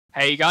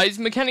Hey guys,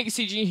 Mechanic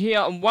CG here,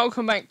 and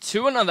welcome back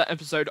to another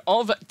episode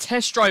of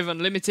Test Drive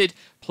Unlimited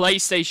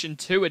PlayStation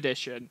 2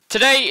 Edition.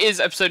 Today is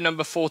episode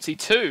number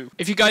 42.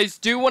 If you guys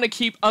do want to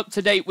keep up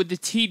to date with the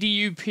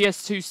TDU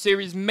PS2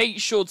 series, make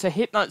sure to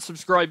hit that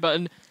subscribe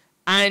button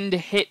and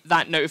hit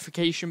that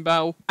notification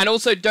bell. And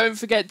also don't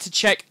forget to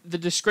check the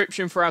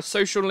description for our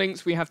social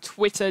links. We have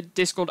Twitter,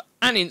 Discord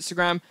and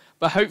Instagram.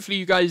 But hopefully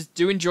you guys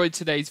do enjoy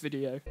today's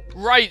video.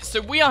 Right,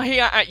 so we are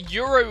here at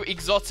Euro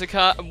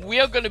Exotica, and we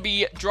are going to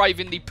be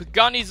driving the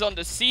Pagani Zonda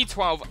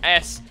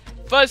C12S.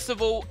 First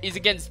of all is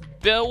against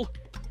Bill,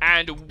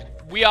 and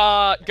we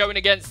are going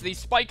against the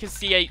Spiker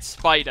C8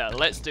 Spider.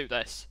 Let's do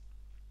this.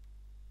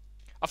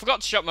 I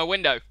forgot to shut my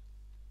window.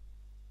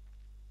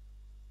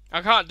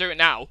 I can't do it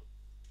now.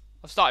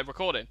 I've started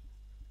recording.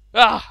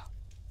 Ah,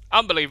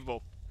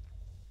 unbelievable.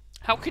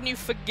 How can you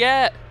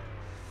forget?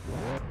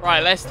 Right,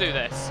 let's do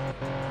this.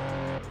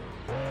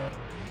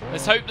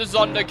 Let's hope the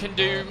Zonda can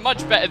do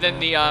much better than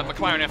the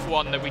McLaren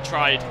F1 that we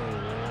tried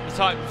the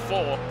time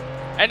before.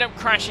 Ended up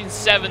crashing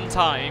 7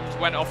 times,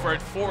 went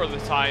off-road 4 of the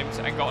times,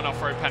 and got an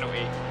off-road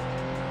penalty.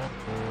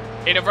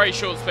 In a very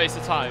short space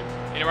of time,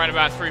 in around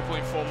about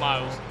 3.4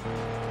 miles.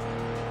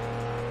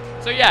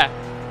 So yeah,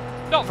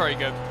 not very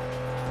good.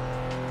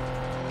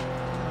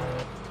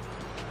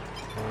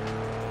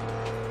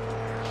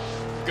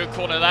 Good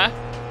corner there.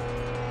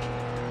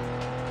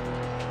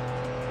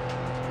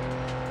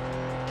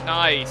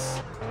 Nice.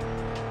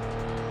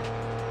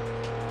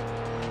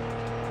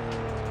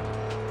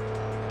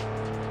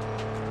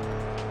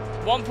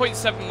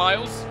 .7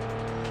 miles,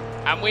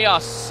 and we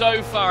are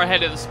so far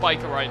ahead of the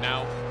Spiker right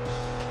now.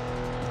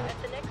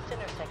 At the next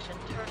intersection,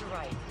 turn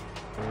right.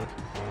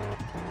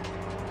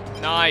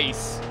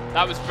 Nice.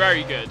 That was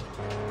very good.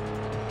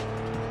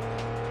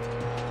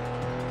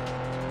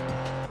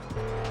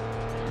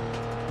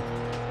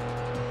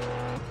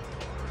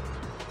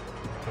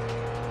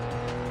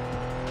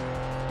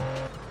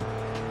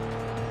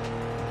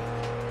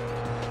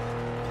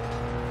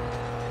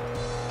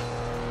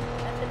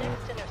 At the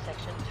next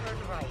intersection, turn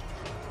right.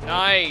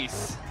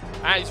 Nice.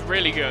 That is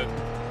really good.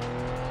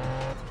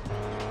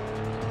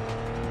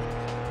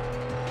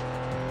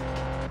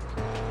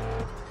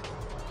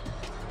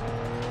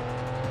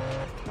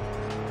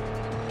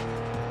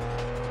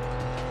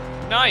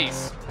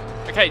 Nice.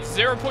 Okay,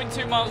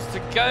 0.2 miles to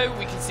go.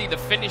 We can see the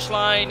finish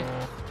line.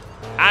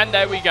 And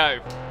there we go.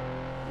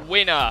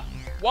 Winner.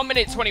 1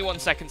 minute 21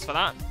 seconds for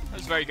that. That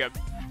was very good.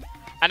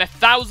 And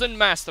 1,000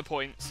 master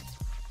points.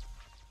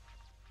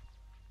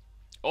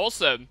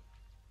 Awesome.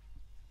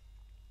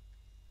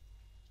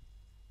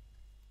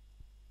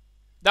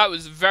 That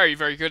was very,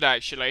 very good,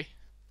 actually.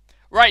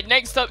 Right,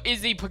 next up is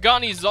the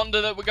Pagani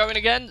Zonda that we're going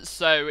against.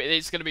 So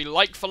it's going to be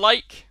like for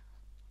like.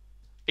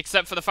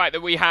 Except for the fact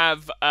that we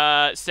have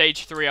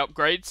Stage 3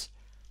 upgrades.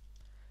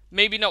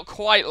 Maybe not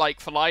quite like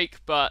for like,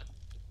 but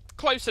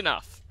close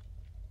enough.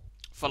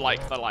 For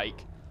like for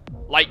like.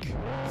 Like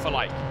for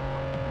like.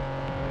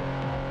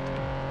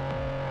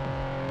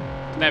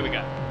 There we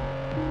go.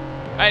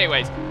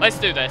 Anyways, let's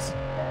do this.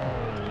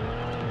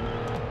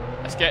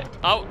 Let's get...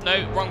 Oh,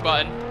 no, wrong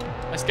button.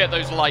 Let's get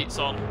those lights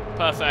on.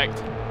 Perfect.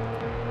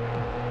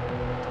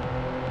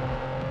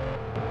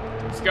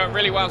 It's going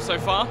really well so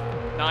far.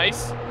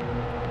 Nice.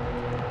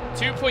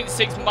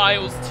 2.6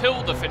 miles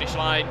till the finish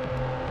line.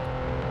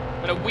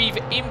 I'm going to weave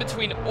in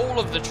between all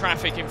of the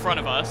traffic in front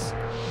of us.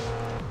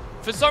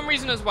 For some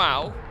reason as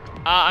well,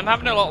 I'm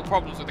having a lot of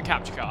problems with the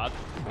capture card.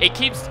 It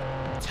keeps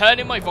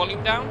turning my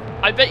volume down.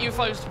 I bet you if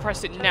I was to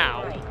press it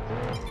now,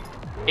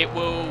 it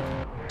will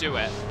do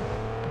it.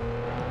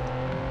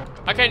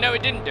 Okay, no,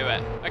 it didn't do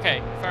it.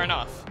 Okay, fair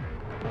enough.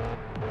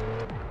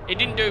 It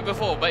didn't do it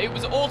before, but it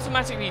was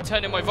automatically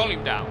turning my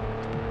volume down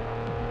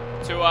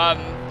to,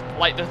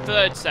 like the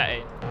 3rd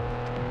setting.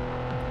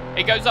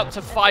 It goes up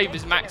to 5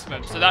 as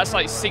maximum, so that's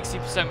like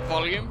 60%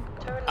 volume.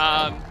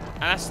 And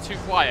that's too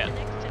quiet.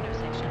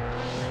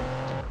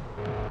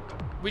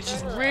 Which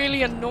is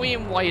really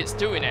annoying why it's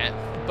doing it,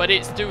 but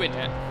it's doing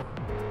it.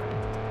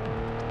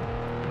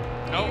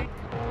 Oh,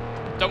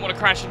 don't want to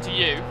crash into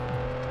you.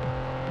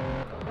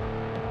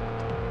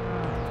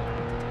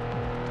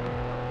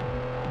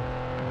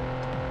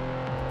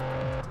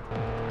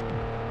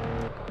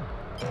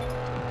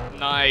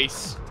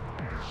 Nice.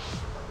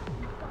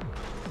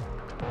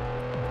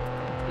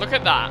 Look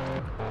at that.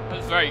 That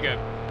was very good.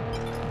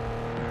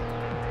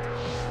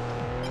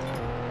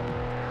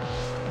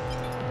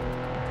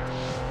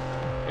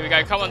 Here we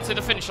go. Come on to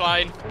the finish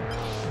line.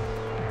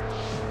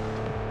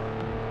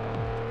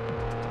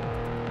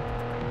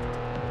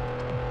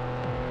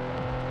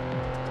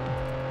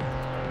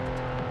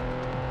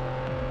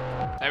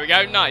 There we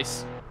go.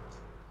 Nice.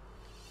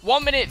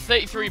 1 minute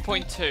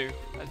 33.2.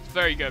 That's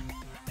very good.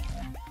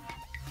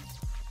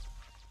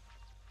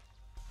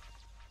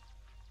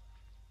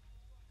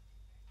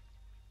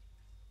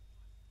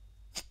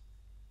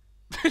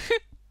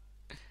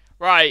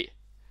 Right,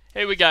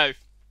 here we go.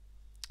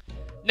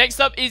 Next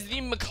up is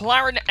the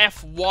McLaren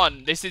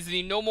F1. This is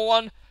the normal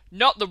one,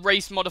 not the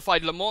race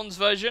modified Le Mans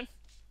version.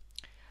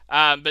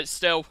 But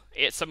still,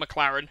 it's a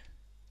McLaren.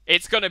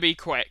 It's gonna be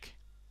quick.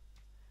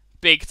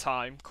 Big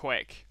time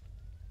quick.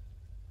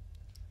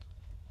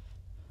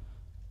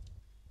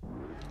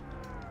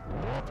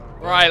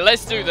 Right,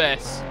 let's do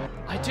this.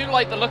 I do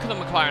like the look of the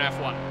McLaren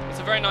F1. It's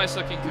a very nice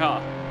looking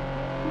car.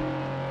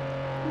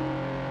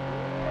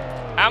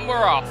 And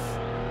we're off.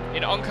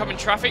 In oncoming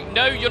traffic.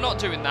 No, you're not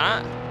doing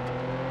that.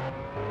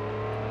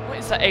 What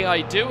is the AI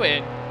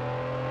doing?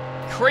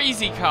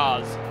 Crazy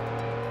cars.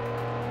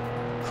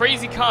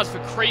 Crazy cars for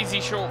crazy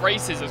short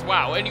races as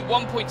well. Only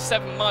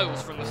 1.7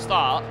 miles from the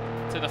start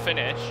to the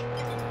finish.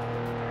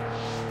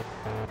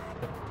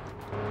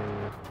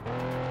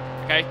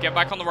 Okay, get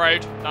back on the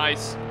road.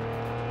 Nice.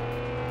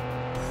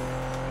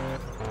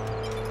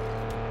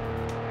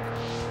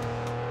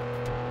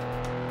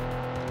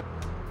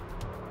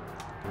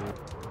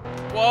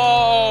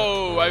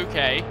 Whoa,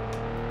 okay.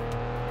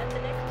 At the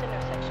next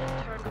intersection,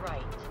 turn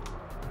right.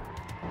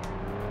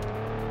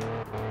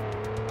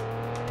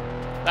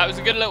 That was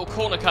a good little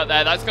corner cut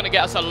there. That's going to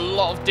get us a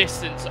lot of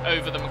distance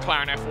over the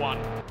McLaren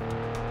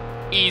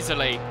F1.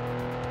 Easily.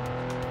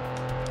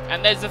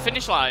 And there's the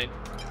finish line.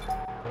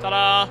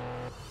 Ta-da!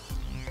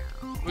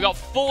 We got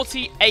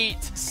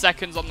 48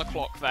 seconds on the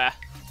clock there.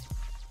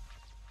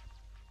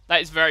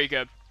 That is very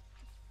good.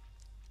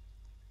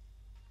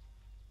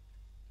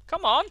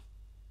 Come on.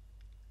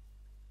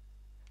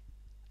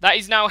 That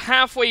is now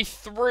halfway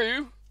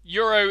through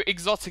Euro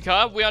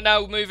Exotica. We are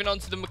now moving on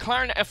to the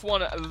McLaren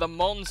F1 Le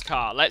Mans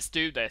car. Let's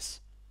do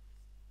this.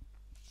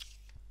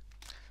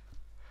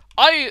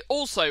 I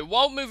also,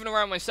 while moving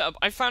around my setup,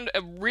 I found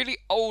a really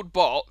old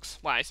box.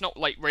 Well, it's not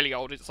like really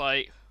old. It's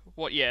like,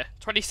 what year?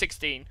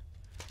 2016.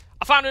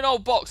 I found an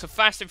old box of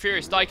Fast and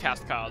Furious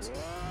diecast cars.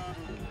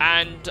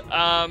 And,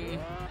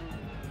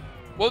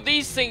 well,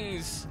 these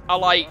things are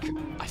like,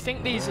 I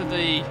think these are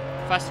the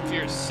Fast and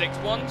Furious 6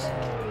 ones.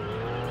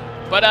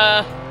 But,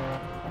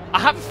 I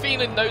have a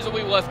feeling those will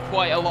be worth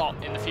quite a lot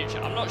in the future.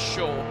 I'm not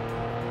sure.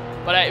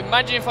 But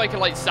imagine if I could,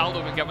 like, sell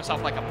them and get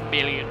myself, like, $1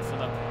 million for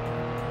them.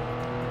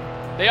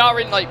 They are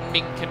in, like,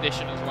 mint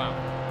condition as well.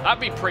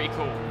 That'd be pretty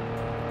cool.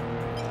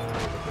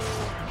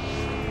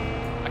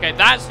 Okay,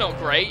 that's not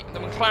great. The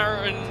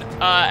McLaren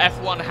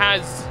F1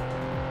 has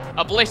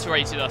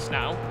obliterated us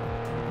now.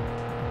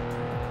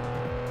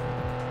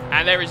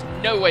 And there is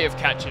no way of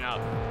catching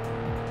up.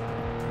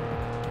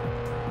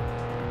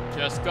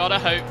 Just gotta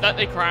hope that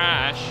they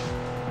crash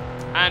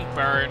and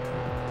burn.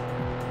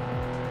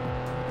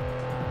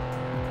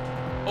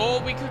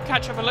 Or we could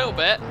catch up a little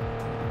bit.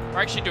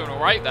 We're actually doing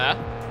alright there.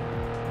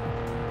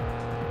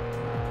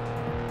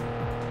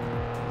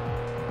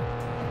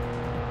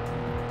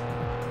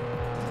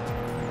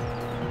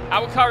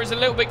 Our car is a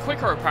little bit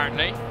quicker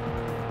apparently.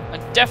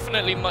 And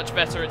definitely much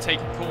better at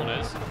taking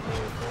corners.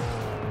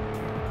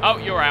 Oh,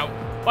 you're out.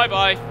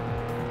 Bye-bye.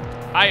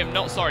 I am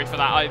not sorry for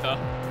that either.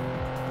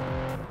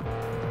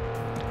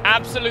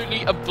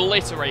 Absolutely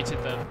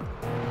obliterated them.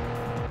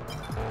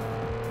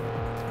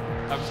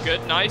 That was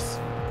good, nice.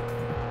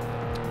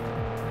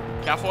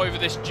 Careful over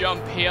this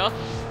jump here.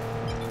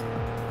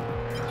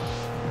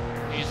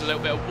 Use a little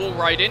bit of wall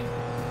riding.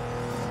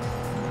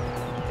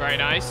 Very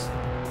nice.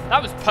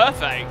 That was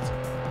perfect.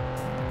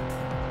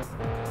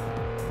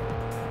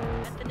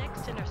 At the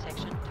next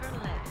intersection, turn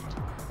left.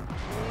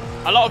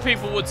 A lot of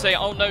people would say,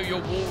 oh no,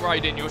 you're wall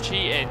riding, you're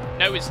cheating.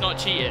 No, it's not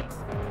cheating.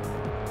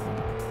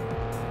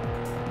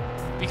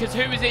 Because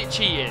who is it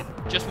cheating?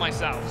 Just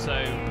myself, so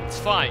it's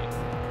fine.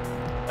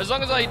 As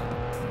long as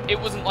it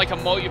wasn't like a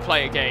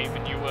multiplayer game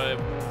and you were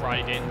wall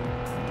riding,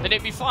 then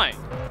it'd be fine.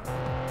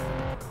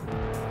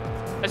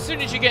 As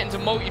soon as you get into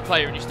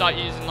multiplayer and you start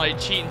using like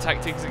cheating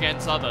tactics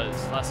against others,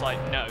 that's like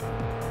no.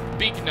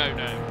 Big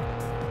no-no.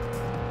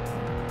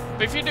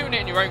 But if you're doing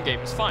it in your own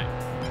game, it's fine.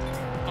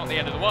 Not the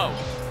end of the world.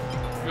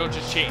 You're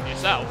just cheating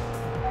yourself.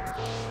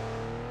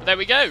 But there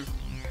we go.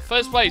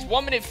 First place,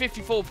 1 minute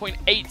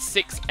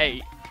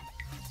 54.868.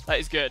 That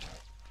is good.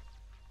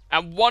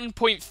 And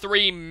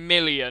 1.3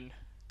 million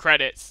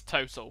credits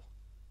total.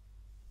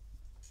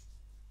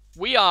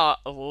 We are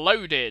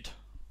loaded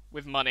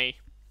with money.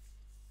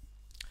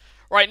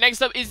 Right,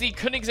 next up is the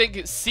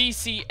Koenigsegg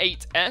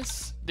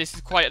CC8S. This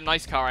is quite a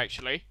nice car,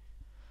 actually.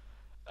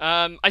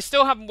 I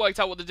still haven't worked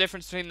out what the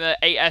difference between the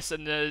 8S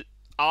and the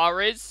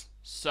R is.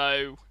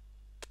 So,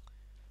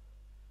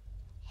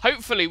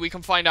 hopefully we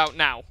can find out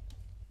now.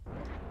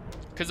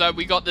 Because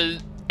we got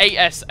the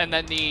 8S and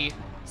then the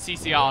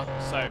CCR,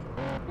 so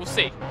we'll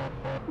see.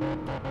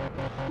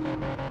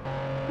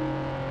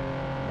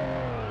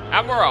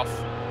 And we're off.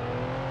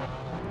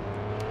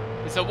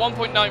 It's a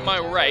 1.9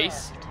 mile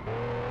race.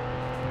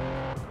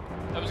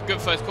 That was a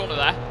good first corner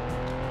there.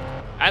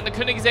 And the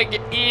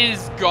Koenigsegg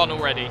is gone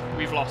already.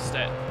 We've lost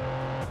it.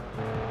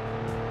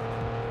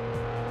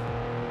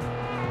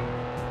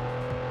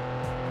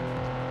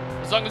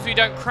 As long as we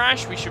don't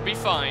crash, we should be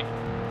fine.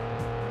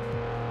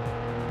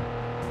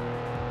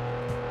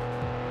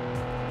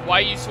 Why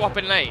are you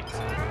swapping lanes?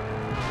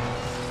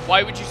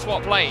 Why would you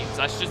swap lanes?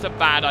 That's just a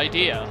bad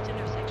idea. Next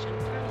intersection,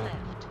 turn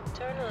left.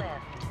 Turn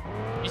left.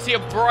 You see a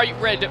bright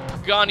red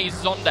Pagani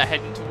Zonda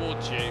heading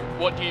towards you.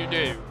 What do you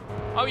do?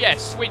 Oh yeah,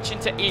 switch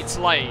into its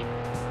lane.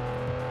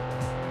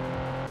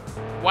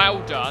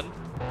 Well done.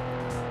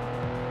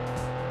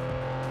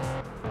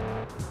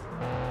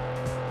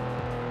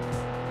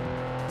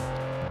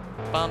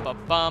 Bum bum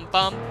bum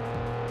bum.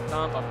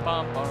 Bum bum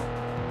bum bum.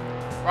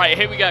 Right,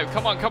 here we go.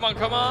 Come on, come on,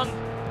 come on.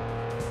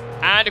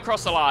 And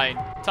across the line.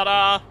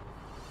 Ta-da!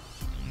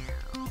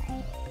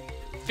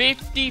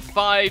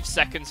 55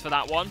 seconds for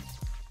that one.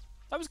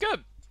 That was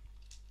good.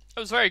 That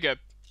was very good.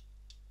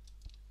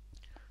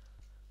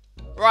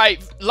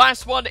 Right,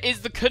 last one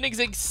is the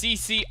Koenigsegg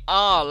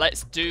CCR.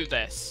 Let's do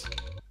this.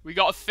 We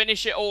got to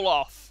finish it all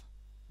off.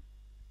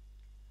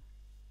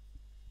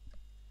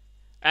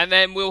 And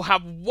then we'll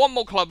have one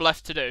more club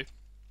left to do.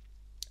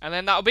 And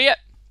then that'll be it.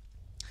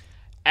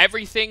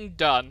 Everything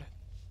done.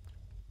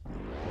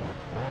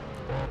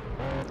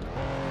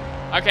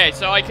 Okay,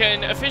 so I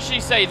can officially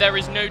say there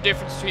is no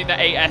difference between the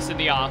 8S and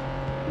the R.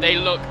 They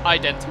look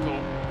identical.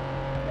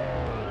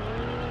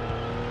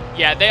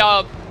 Yeah, they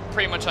are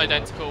pretty much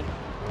identical.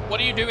 What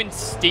are you doing,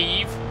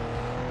 Steve?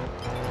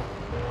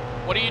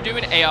 What are you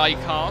doing, AI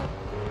car?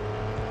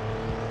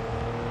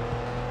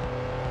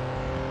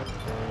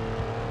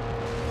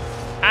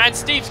 And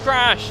Steve's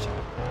crashed.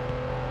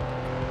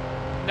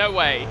 No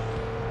way.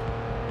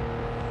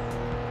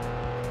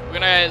 We're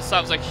gonna get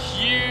ourselves a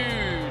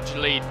huge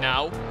lead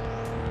now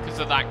because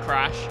of that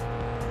crash.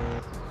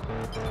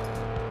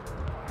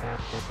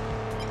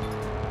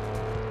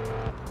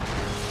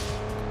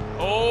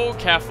 Oh,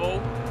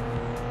 careful.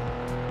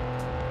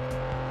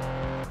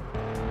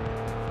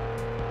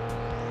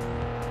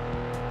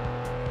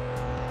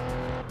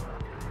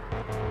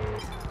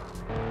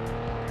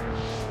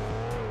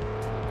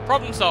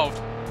 Problem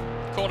solved.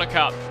 Corner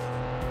cut.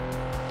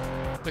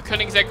 The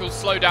Koenigsegg will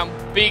slow down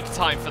big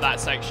time for that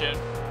section.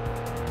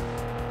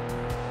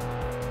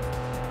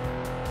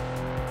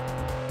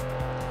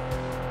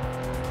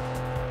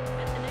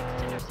 At the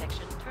next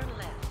intersection, turn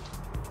left.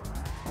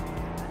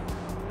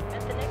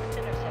 At the next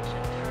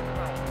intersection, turn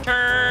right.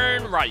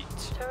 Turn right.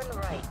 Turn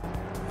right.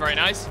 Very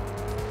nice.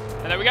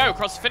 And there we go,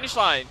 across the finish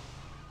line.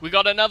 We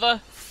got another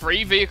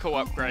free vehicle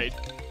upgrade.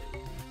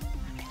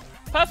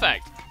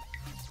 Perfect.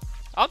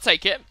 I'll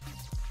take it.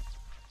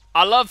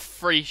 I love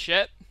free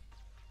shit.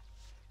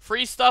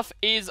 Free stuff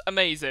is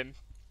amazing.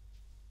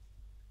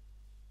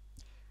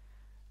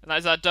 And that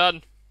is that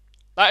done.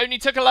 That only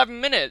took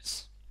 11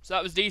 minutes. So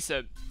that was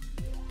decent.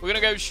 We're going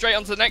to go straight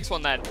on to the next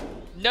one then.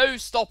 No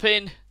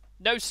stopping.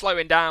 No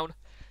slowing down.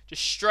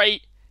 Just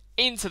straight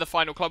into the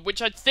final club.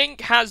 Which I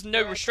think has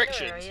no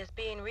restrictions.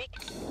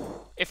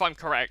 If I'm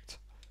correct.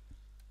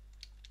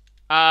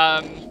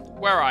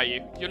 Where are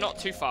you? You're not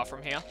too far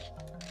from here.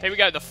 Here we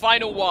go. The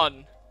final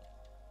one.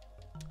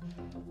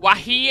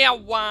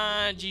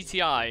 Wahiawa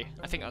GTI.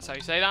 I think that's how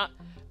you say that.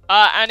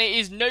 And it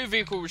is no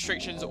vehicle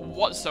restrictions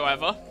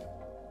whatsoever.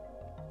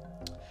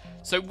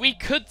 So we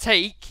could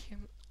take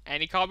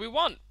any car we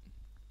want.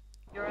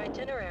 Your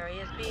itinerary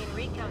is being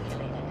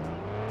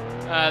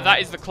recalculated.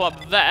 That is the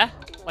club there.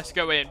 Let's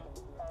go in.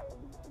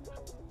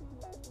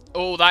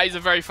 Oh, that is a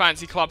very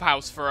fancy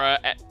clubhouse for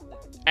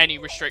any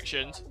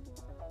restrictions.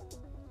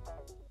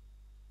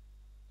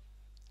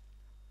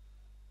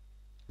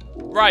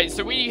 Right,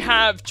 so we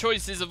have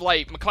choices of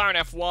like McLaren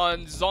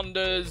F1,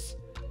 Zondas.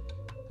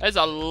 There's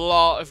a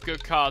lot of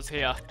good cars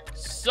here.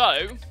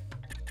 So,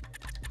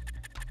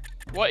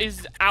 what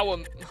is our...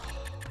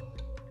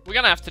 We're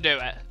going to have to do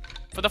it.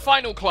 For the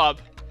final club,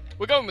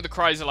 we're going with the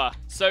Chrysler.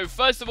 So,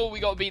 first of all, we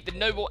got to beat the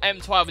Noble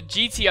M12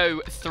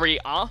 GTO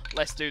 3R.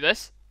 Let's do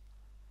this.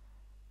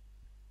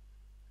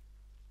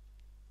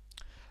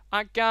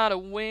 I gotta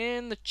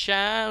win the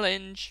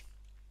challenge.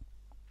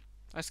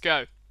 Let's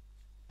go.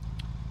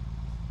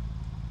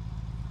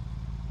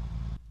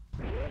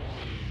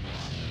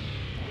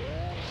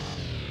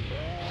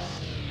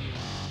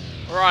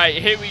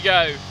 Right, here we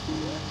go.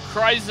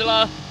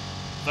 Chrysler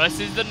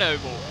versus the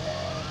Noble.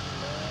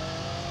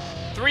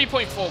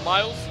 3.4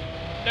 miles,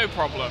 no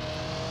problem.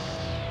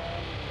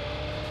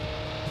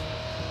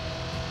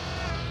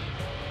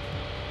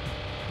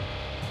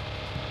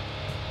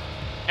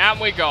 And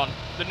we're gone.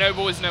 The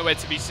Noble is nowhere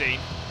to be seen.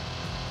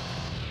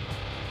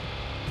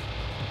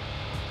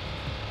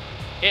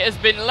 It has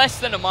been less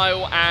than a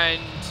mile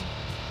and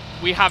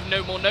we have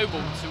no more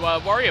Noble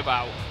to worry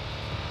about.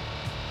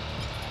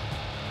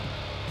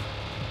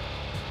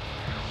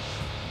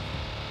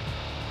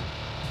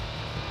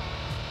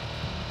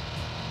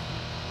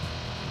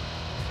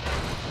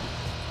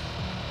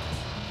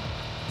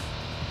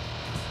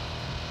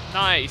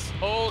 Nice.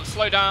 Oh,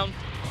 slow down.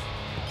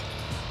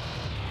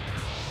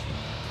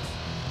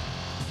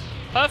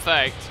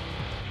 Perfect.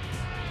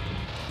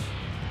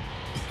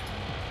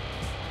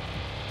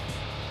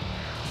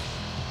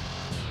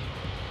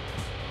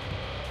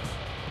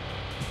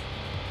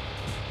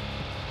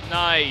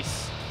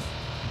 Nice.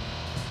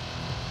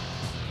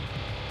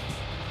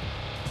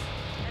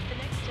 At the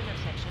next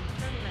intersection,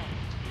 turn left.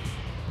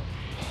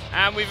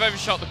 And we've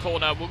overshot the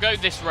corner. We'll go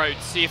this road,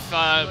 see if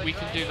we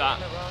can do that.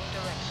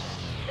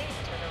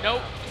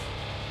 Nope.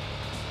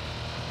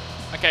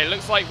 Okay,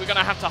 looks like we're going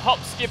to have to hop,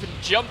 skip, and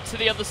jump to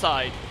the other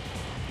side.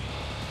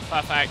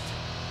 Perfect.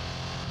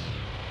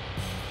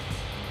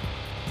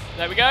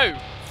 There we go.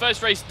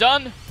 First race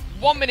done.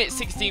 1 minute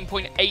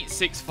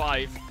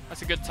 16.865.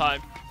 That's a good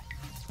time.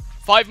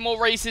 5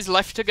 more races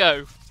left to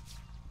go.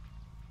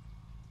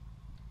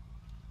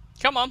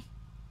 Come on.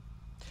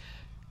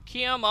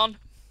 Come on.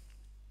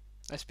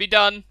 Let's be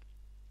done.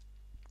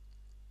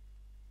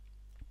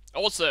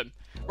 Awesome.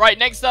 Right,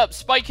 next up,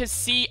 Spiker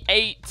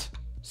C8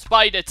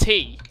 Spider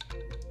T.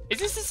 Is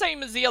this the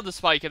same as the other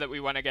Spiker that we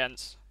went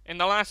against in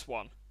the last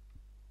one?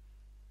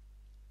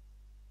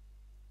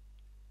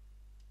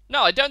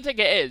 No, I don't think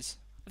it is.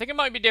 I think it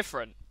might be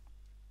different.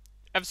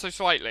 Ever so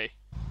slightly.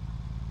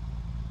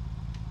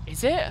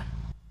 Is it?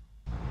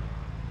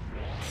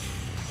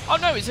 Oh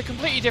no, it's a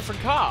completely different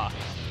car,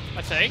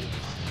 I think.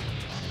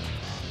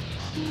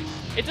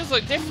 It does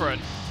look different.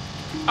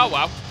 Oh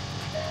well.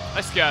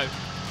 Let's go.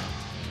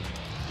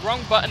 Wrong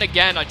button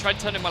again. I tried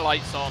turning my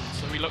lights on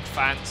so we look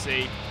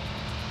fancy.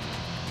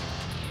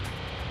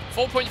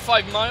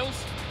 4.5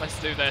 miles.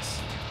 Let's do this.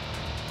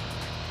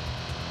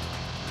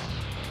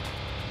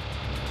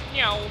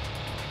 Meow.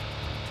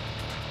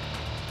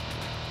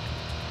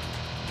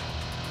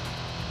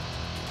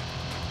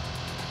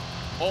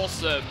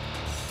 Awesome.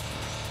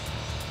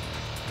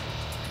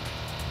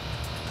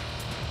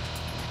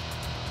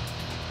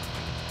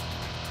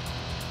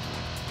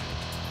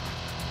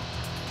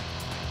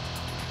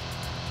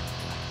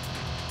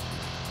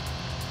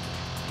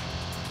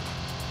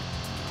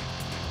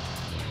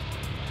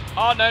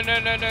 Oh, no, no,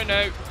 no, no,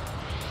 no. We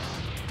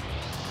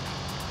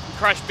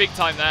crashed big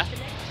time there.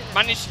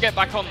 Managed to get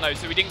back on, though,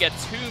 so we didn't get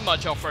too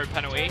much off-road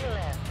penalty.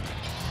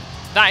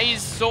 That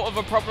is sort of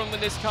a problem with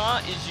this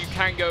car, is you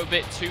can go a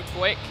bit too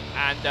quick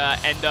and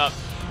end up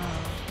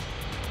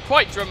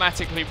quite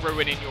dramatically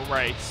ruining your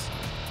race.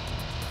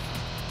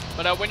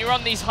 But when you're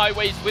on these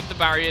highways with the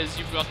barriers,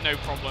 you've got no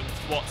problems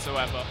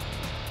whatsoever.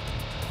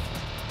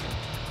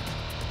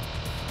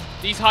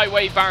 These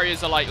highway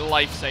barriers are like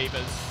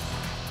lifesavers.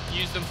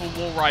 Use them for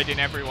wall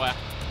riding everywhere.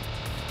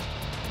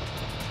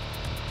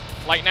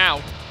 Like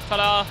now.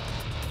 Ta-da!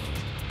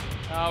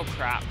 Oh,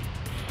 crap.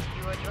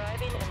 You are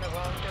driving in the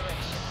wrong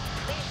direction.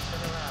 Please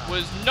turn around.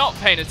 Was not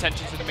paying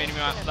attention to the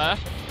mini-map there.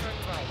 Turn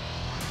right.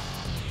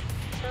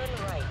 Turn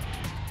right.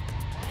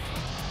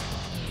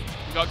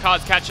 We got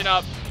cars catching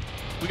up.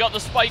 We got the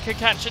Spiker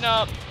catching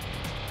up.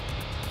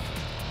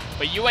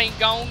 But you ain't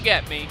gonna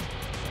get me.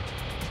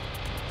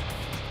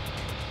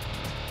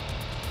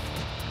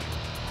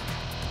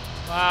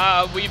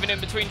 Weaving in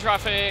between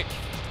traffic.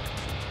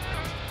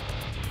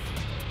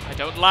 I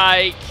don't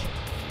like.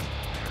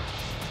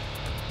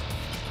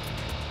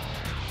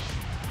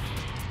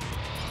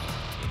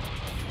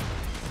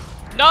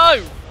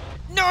 No!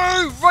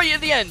 No! Right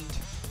at the end.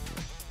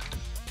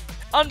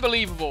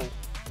 Unbelievable.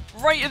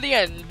 Right at the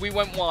end, we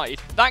went wide.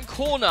 That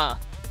corner.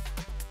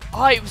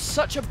 Oh, it was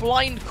such a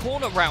blind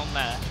corner round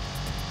there.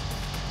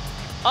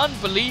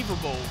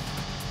 Unbelievable.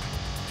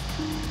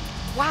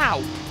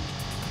 Wow.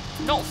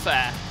 Not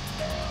fair.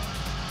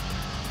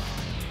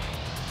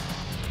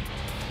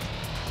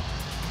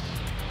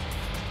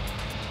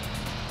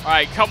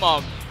 Alright, come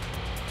on.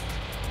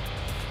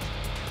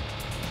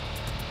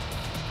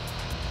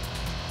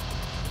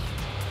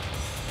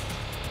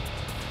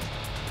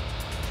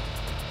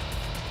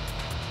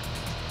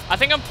 I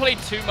think I've played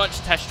too much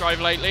test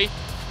drive lately.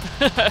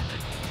 I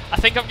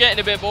think I'm getting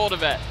a bit bored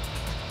of it.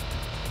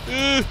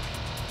 Ugh.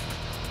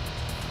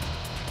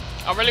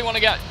 I really want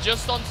to get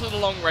just onto the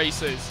long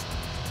races.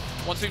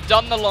 Once we've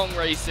done the long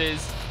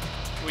races,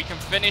 we can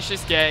finish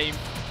this game.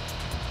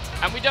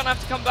 And we don't have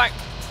to come back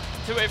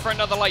to it for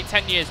another like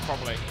 10 years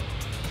probably.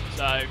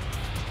 So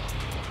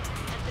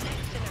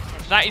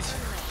that is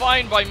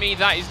fine by me.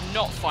 That is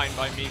not fine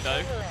by me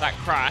though. That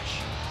crash.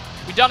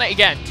 We've done it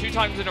again 2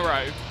 times in a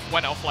row.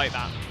 Went off like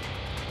that.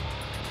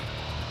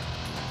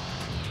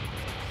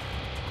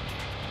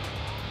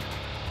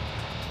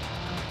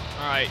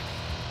 Alright.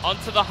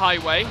 Onto the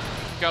highway.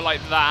 Go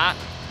like that.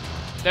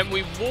 Then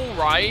we wall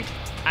ride.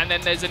 And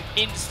then there's an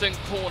instant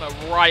corner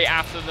right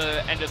after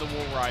the end of the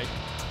wall ride.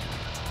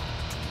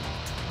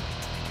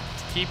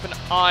 Keep an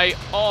eye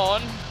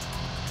on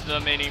the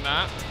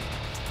mini-map.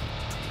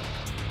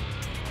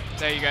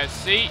 There you go,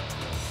 see?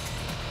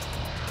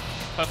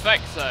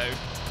 Perfecto.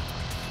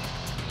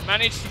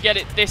 Managed to get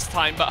it this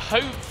time, but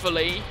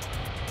hopefully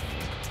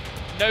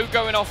no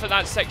going off at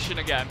that section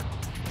again.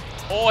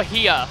 Or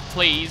here,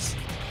 please.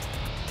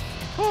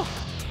 Whew.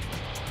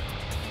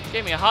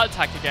 Gave me a heart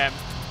attack again.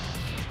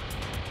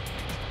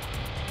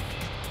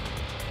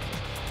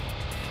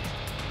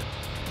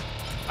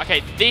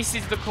 Okay, this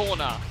is the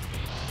corner.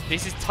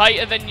 This is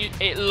tighter than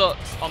it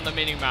looks on the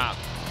mini-map.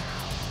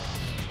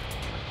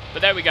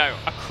 But there we go.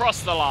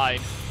 Across the line.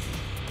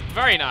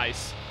 Very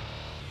nice.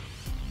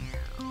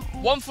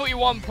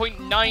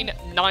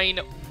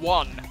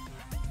 141.991.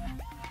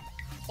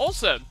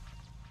 Awesome.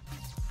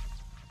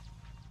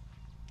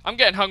 I'm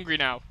getting hungry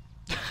now.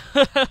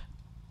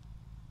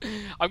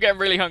 I'm getting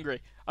really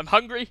hungry. I'm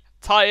hungry,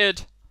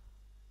 tired,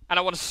 and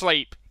I want to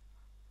sleep.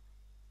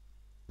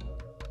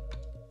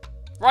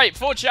 Right,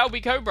 Ford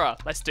Shelby Cobra.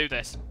 Let's do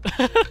this.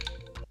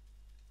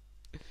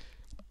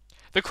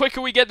 The quicker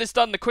we get this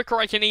done, the quicker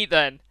I can eat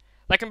then.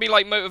 That can be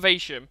like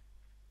motivation.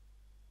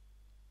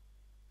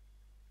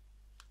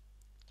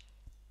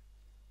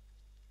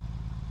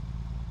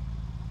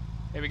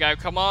 Here we go,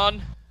 come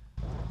on.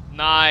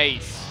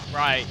 Nice.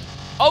 Right.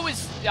 Oh,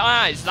 it's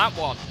that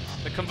one.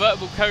 The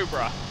convertible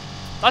Cobra.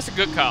 That's a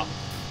good car.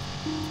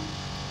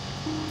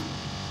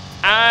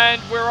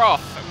 And we're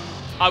off.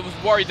 I was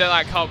worried that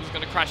that car was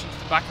going to crash into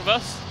the back of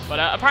us, but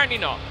apparently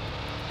not,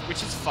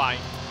 which is fine.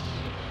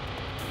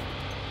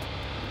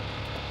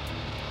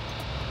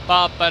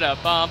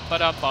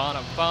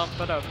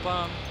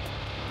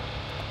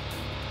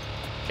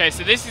 Okay,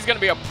 so this is going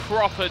to be a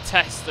proper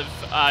test of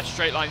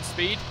straight line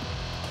speed.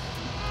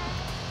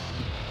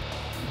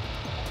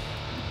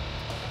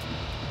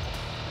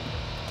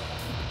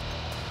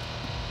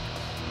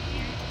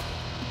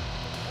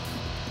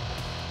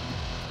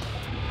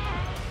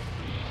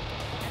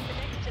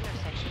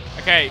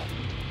 Okay,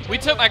 we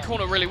took that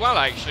corner really well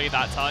actually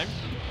that time.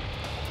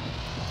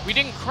 We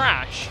didn't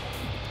crash,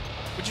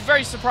 which is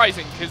very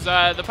surprising because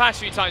the past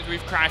few times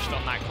we've crashed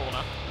on that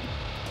corner.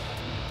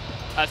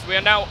 So we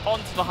are now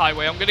onto the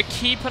highway. I'm going to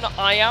keep an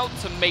eye out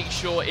to make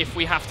sure if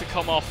we have to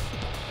come off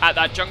at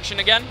that junction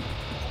again.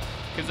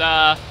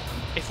 Because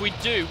if we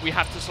do, we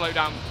have to slow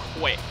down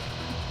quick.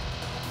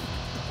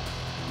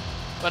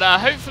 But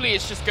hopefully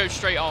it's just go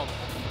straight on.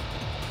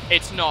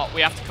 It's not.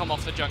 We have to come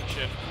off the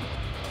junction.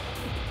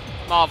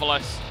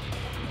 Marvelous.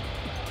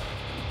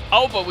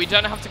 Oh, but we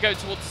don't have to go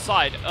towards the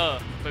side.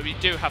 But we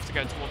do have to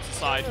go towards the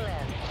side.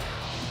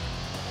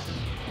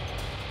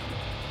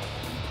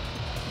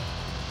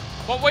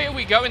 What way are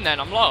we going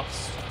then? I'm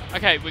lost.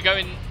 Okay, we're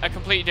going a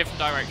completely different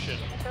direction.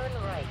 Turn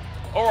right.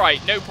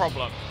 Alright, no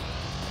problem.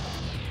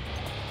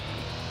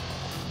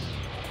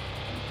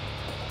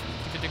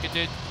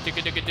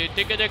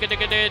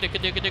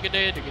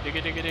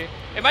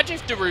 Imagine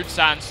if Darude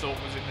Sandstorm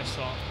was in this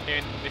song,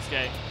 in this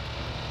game.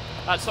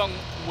 That song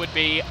would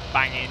be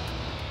banging.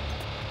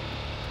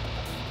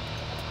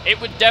 It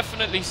would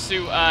definitely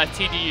suit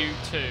TDU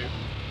 2.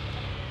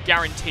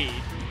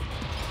 Guaranteed.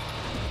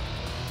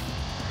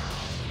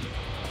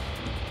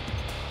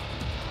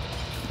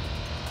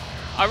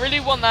 I really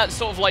want that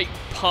sort of like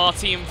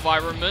party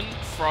environment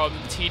from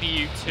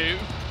TDU 2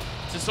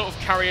 to sort of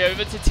carry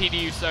over to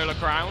TDU Solar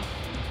Crown.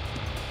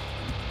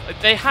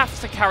 Like, they have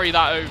to carry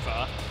that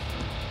over.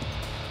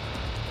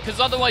 Because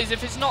otherwise,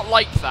 if it's not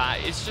like that,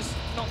 it's just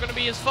not going to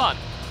be as fun.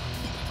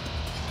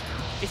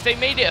 If they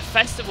made it a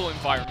festival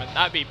environment,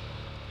 that'd be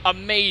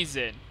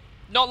amazing.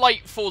 Not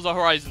like Forza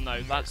Horizon,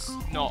 though. That's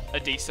not a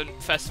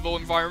decent festival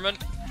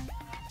environment.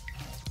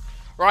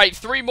 Right,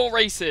 3 more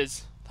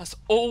races. That's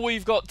all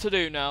we've got to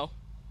do now.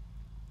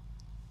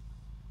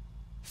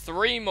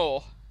 3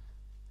 more.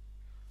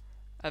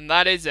 And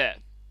that is it.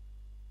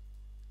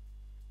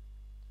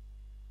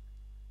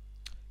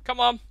 Come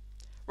on.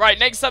 Right,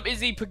 next up is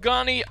the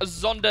Pagani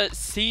Zonda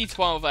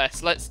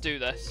C12S. Let's do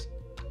this.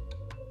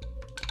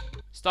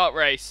 Start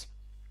race.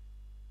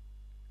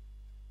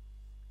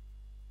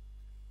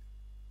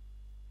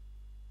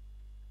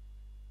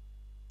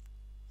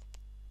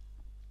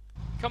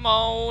 Come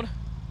on.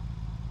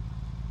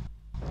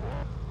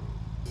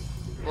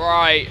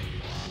 Right.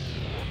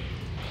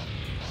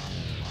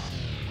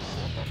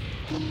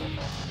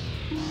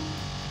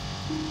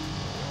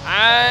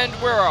 And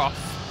we're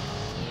off.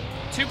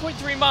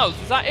 2.3 miles,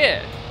 is that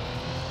it?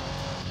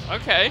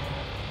 Okay.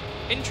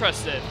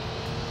 Interesting.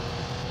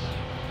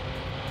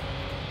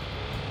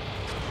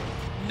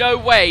 No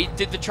way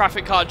did the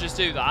traffic car just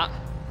do that.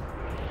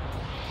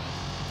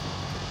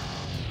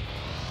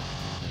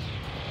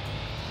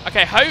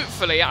 Okay,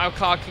 hopefully our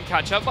car can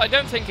catch up, but I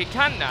don't think it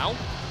can now.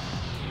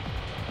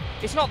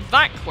 It's not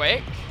that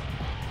quick.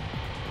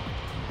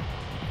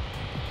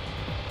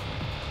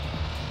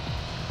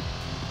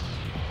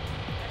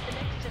 At the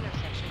next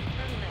intersection,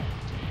 turn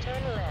left.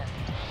 Turn left.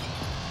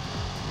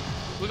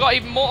 We got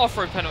even more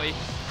off-road penalty.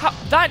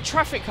 That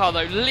traffic car,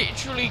 though,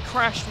 literally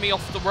crashed me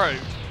off the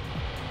road.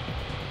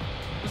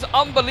 It was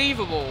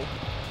unbelievable.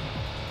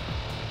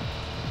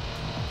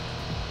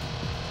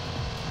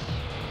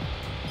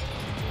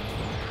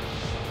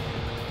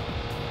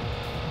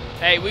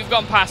 Hey, we've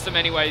gone past them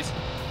anyways.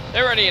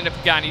 They're already in a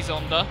Pagani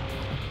Zonda.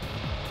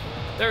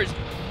 There is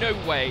no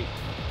way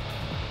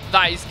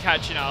that is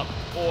catching up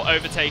or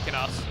overtaking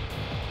us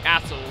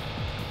at all.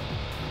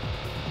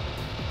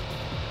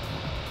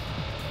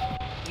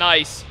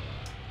 Nice.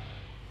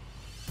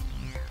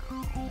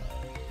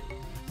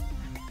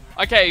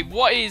 Okay,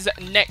 what is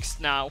next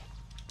now?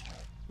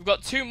 We've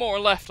got 2 more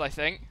left, I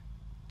think.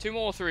 2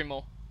 more or 3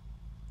 more?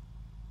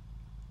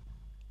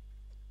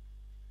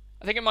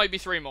 I think it might be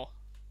 3 more.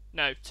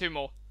 No, 2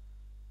 more.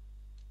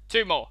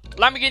 2 more.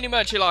 Lamborghini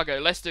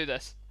Murcielago, let's do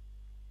this.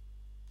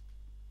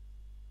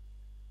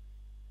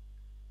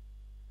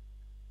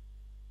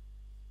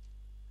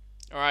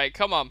 Alright,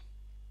 come on.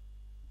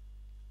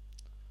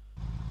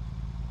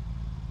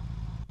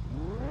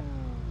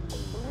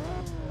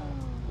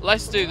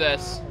 Let's do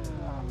this.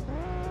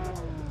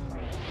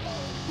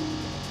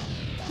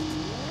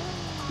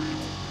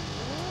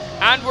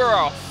 And we're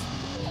off.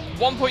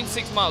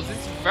 1.6 miles. This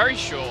is very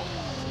short.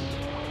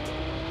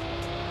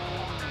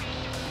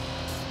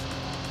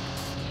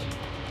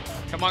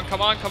 Come on,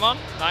 come on, come on.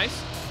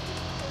 Nice.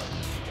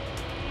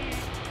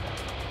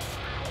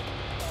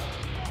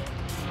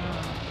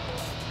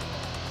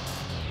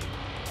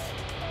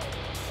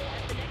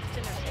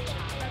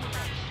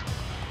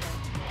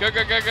 Go,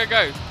 go, go, go,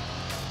 go.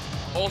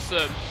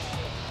 Awesome.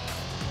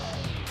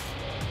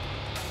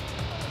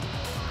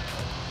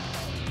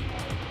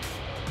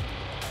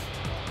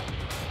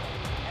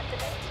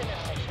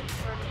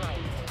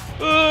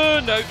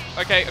 No.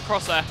 Okay,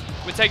 across there.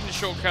 We're taking the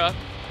shortcut.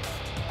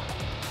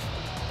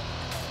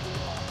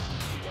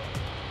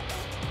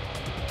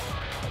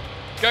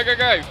 Go, go,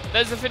 go.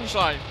 There's the finish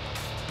line.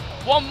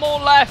 One more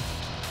left.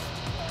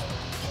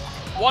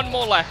 One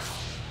more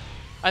left.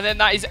 And then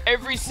that is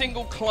every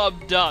single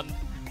club done.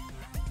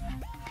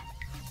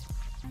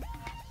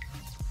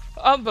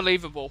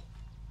 Unbelievable.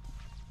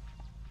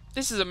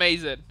 This is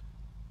amazing.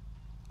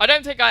 I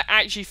don't think I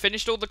actually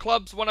finished all the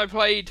clubs when I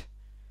played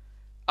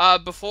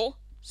before.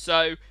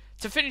 So,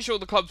 to finish all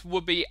the clubs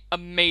would be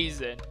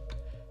amazing.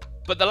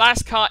 But the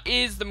last car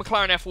is the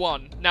McLaren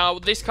F1. Now,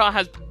 this car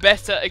has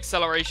better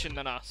acceleration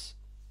than us.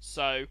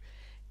 So,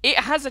 it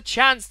has a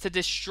chance to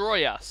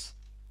destroy us.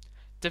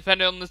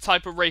 Depending on the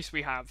type of race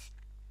we have.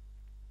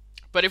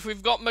 But if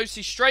we've got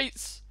mostly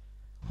straights,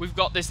 we've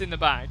got this in the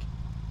bag.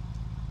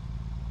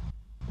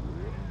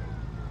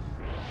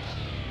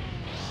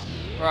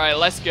 Right,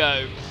 let's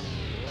go.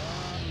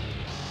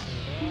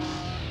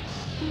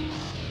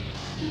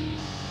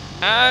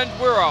 And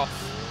we're off.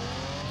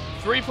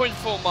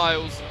 3.4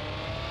 miles.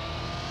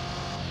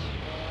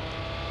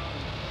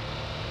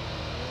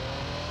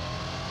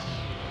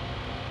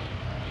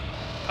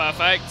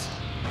 Perfect.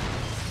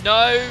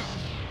 No.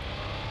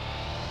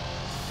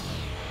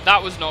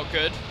 That was not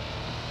good.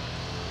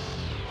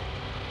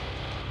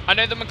 I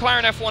know the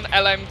McLaren F1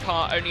 LM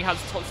car only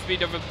has a top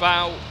speed of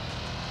about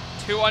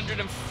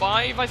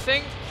 205, I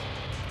think.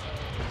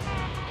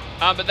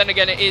 But then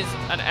again, it is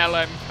an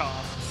LM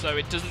car, so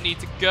it doesn't need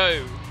to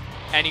go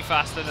any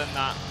faster than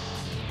that.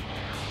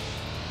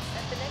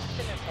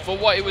 For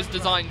what it was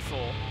designed for.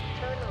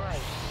 Turn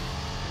right.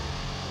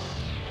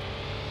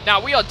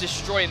 Now, we are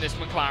destroying this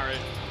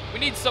McLaren. We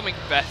need something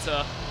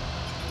better.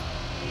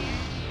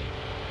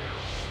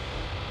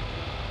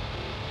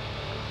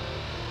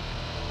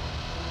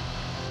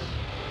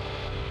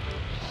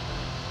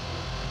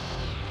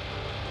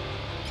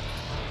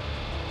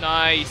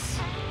 Nice.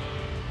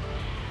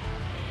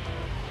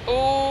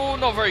 Oh,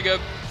 not very good.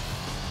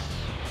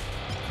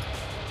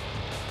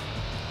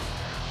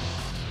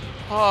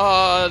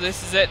 Ah,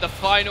 this is it. The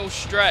final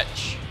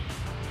stretch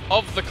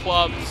of the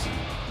clubs.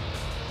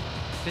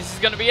 This is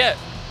going to be it.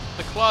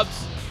 The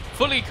clubs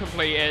fully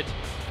completed.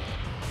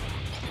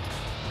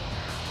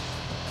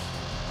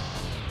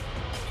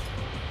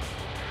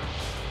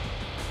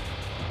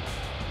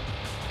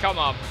 Come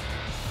on.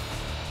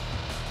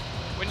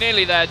 We're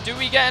nearly there. Do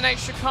we get an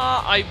extra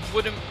car? I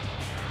wouldn't...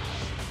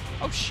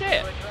 Oh,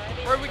 shit.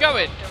 Where are we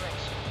going?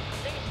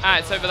 Ah,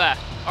 it's over there.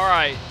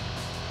 Alright.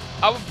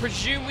 I would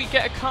presume we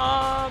get a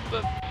car,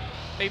 but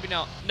maybe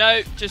not.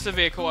 No, just a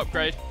vehicle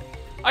upgrade.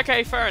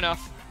 Okay, fair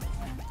enough.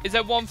 Is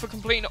there one for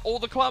completing all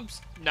the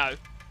clubs? No.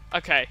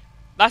 Okay.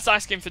 That's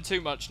asking for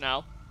too much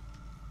now.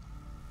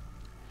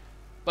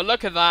 But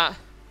look at that.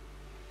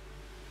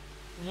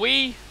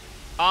 We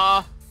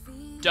are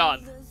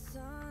done.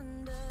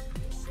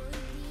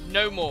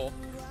 No more.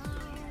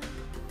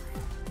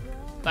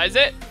 That is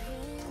it.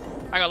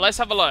 Hang on, let's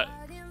have a look.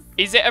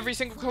 Is it every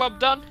single club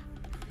done?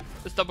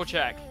 Let's double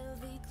check.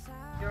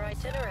 Your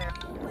itinerary.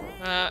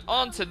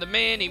 Onto the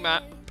mini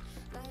map.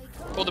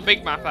 Or the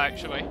big map,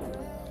 actually.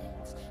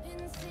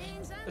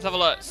 Let's have a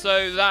look.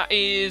 So that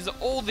is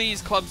all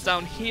these clubs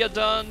down here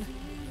done.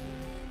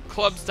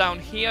 Clubs down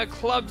here.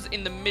 Clubs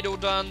in the middle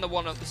done. The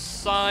one on the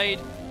side.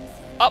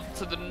 Up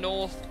to the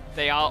north.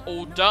 They are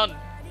all done.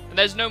 And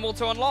there's no more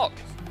to unlock.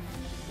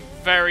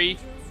 Very,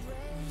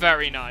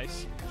 very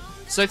nice.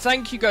 So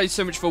thank you guys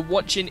so much for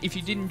watching. If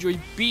you did enjoy,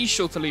 be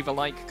sure to leave a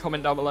like,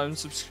 comment down below and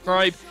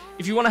subscribe.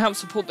 If you want to help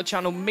support the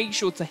channel, make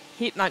sure to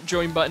hit that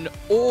join button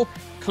or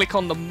click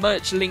on the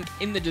merch link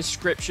in the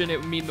description. It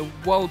would mean the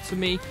world to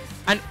me.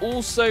 And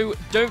also,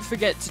 don't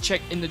forget to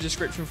check in the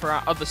description for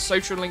our other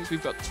social links.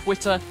 We've got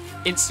Twitter,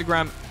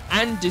 Instagram,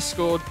 and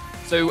Discord.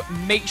 So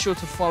make sure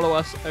to follow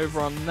us over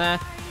on there.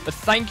 But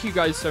thank you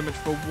guys so much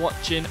for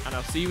watching, and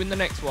I'll see you in the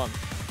next one.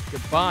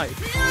 Goodbye.